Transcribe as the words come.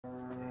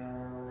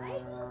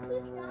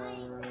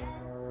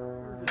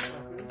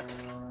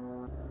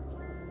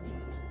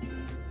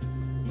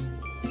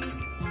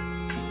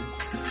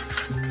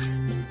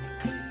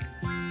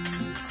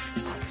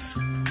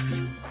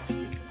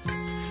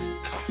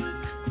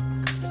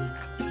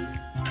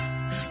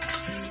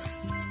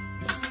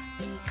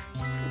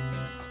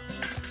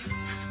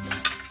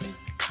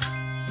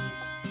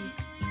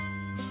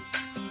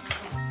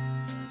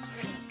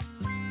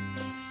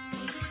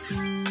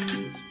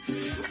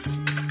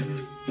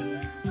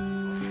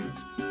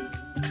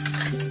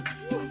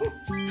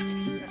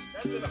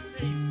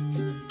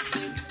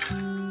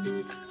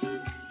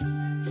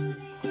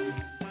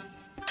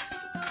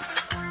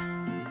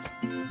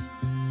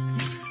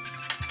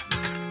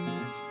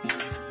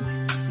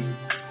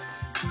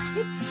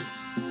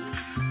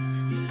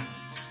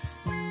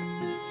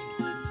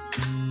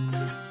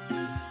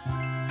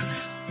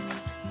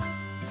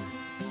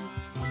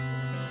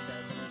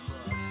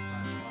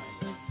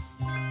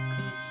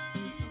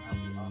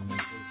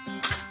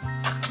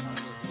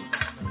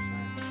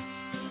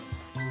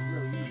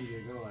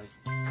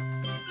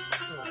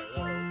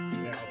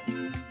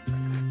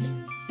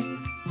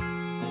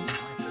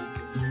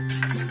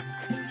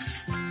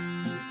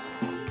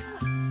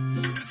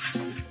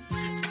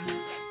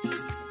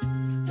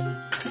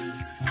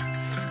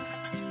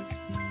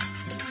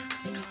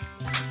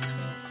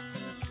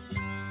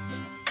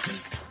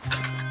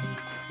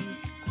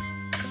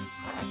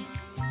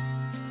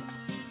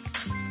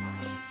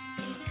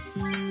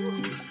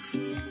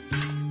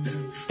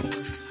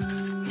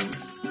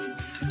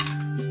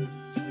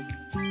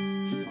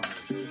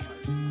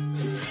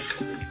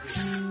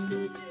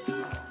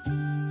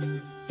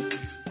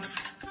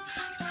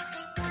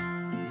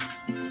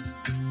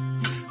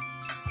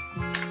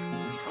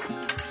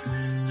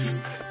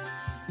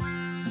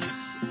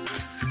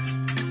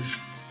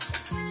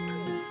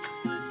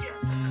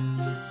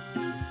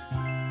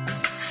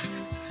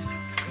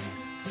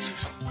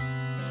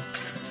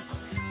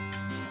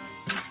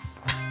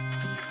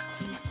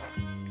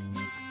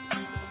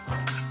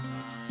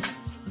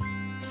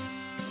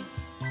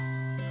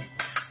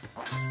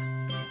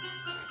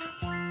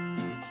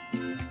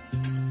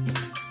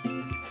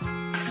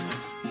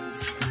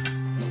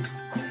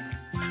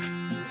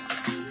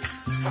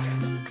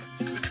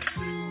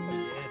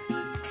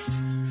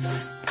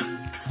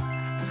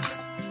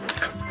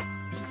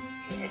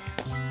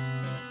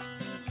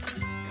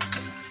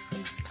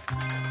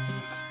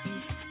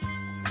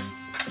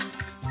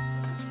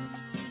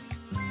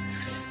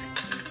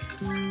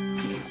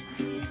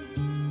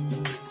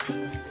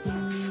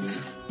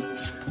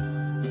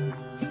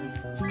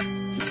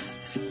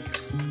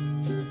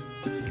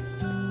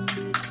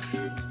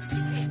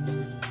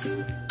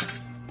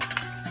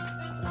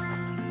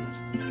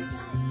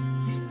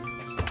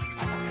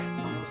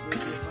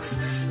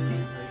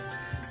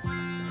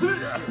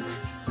Yeah.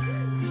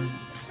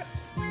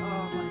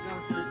 Oh my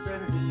gosh, there's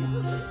better than you.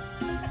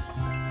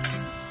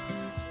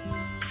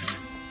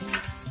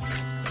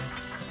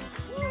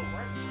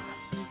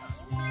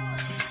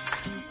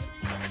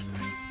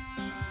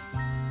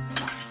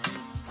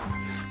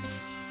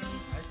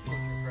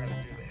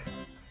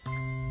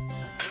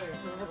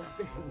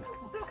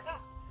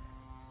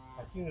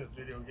 I've seen this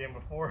video game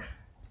before.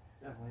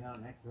 Definitely not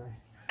an X-ray.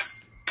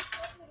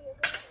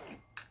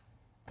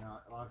 Now,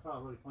 I saw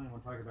a really funny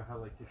one talking about how,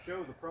 like, to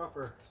show the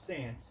proper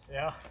stance,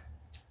 Yeah.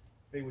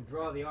 they would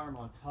draw the arm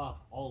on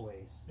top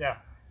always. Yeah.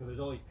 So there's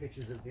all these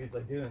pictures of dudes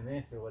like doing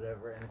this or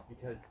whatever, and it's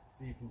because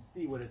so you can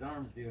see what his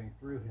arm's doing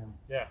through him.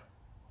 Yeah.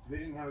 They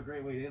didn't have a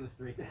great way to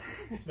illustrate that.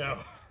 No.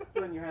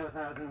 So when you have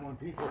 1,001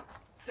 people.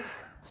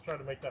 Try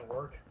to make that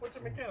work, which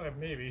I kind of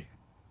maybe.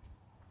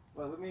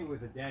 Well, with me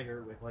with a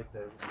dagger with like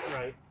the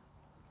right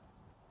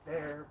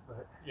there,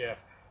 but yeah,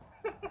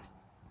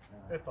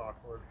 it's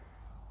awkward.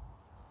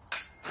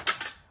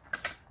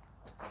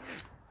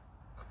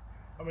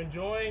 I'm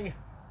enjoying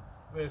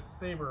this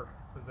saber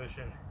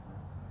position.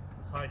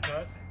 This high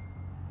cut.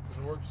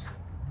 It works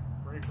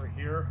great for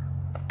here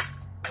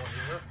or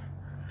here.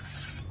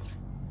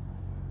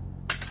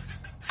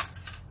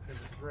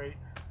 This is great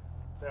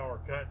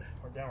downward cut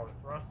or downward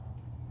thrust.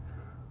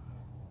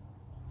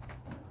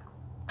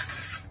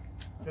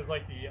 Because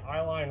like the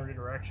eye line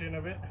redirection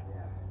of it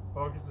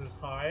focuses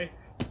high,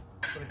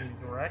 so it can be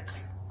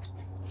direct.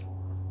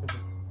 Because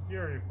it's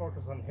here you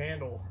focus on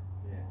handle,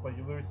 but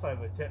you lose sight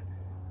of the tip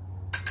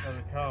as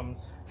it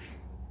comes.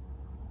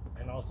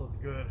 And also it's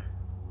good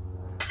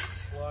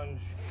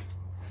plunge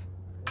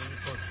when you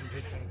push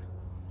position.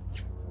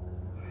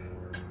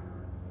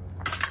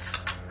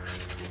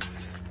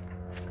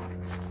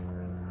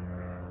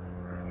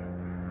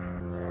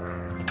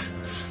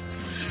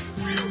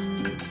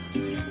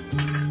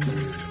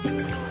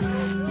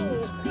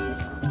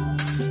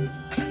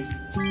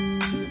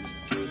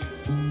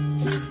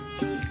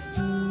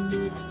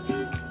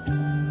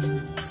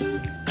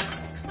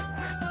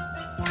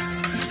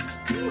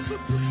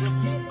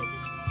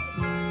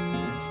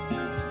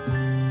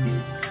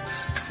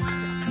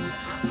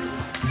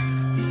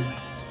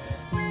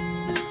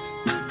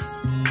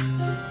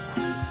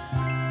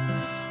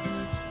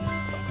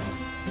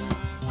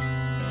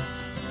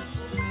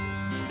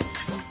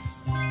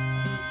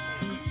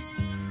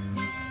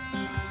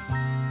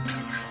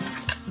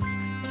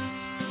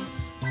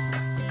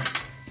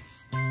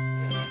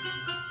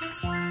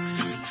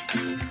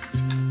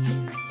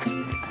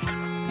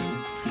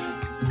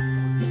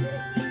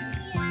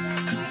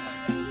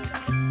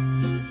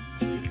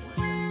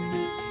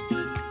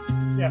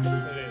 Yeah,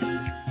 it is.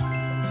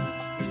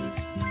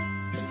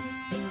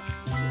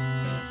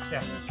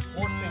 Yeah,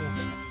 forcing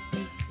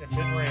the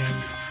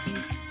mid-range.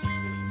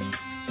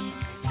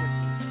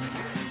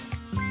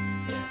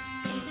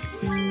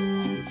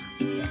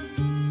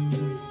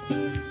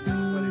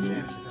 but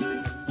again,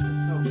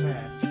 it's so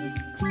fast.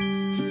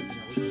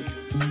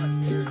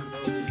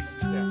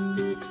 Yeah.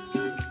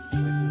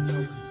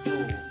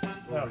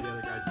 Over the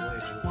other guy's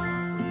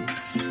blade,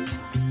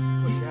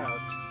 push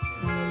out.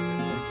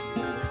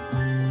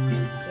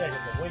 Yeah,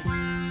 because the weight is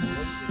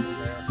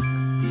there.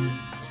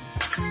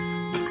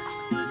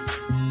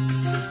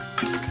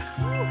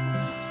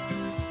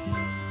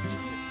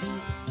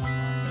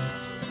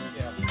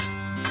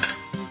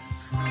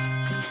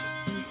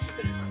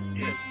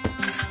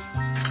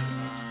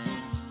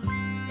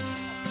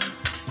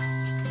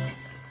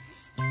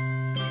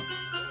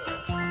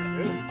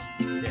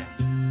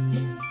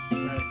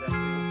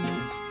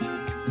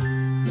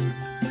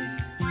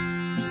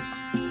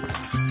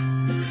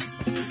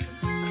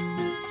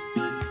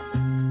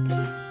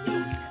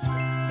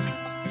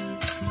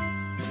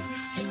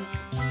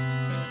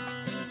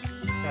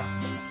 Yeah.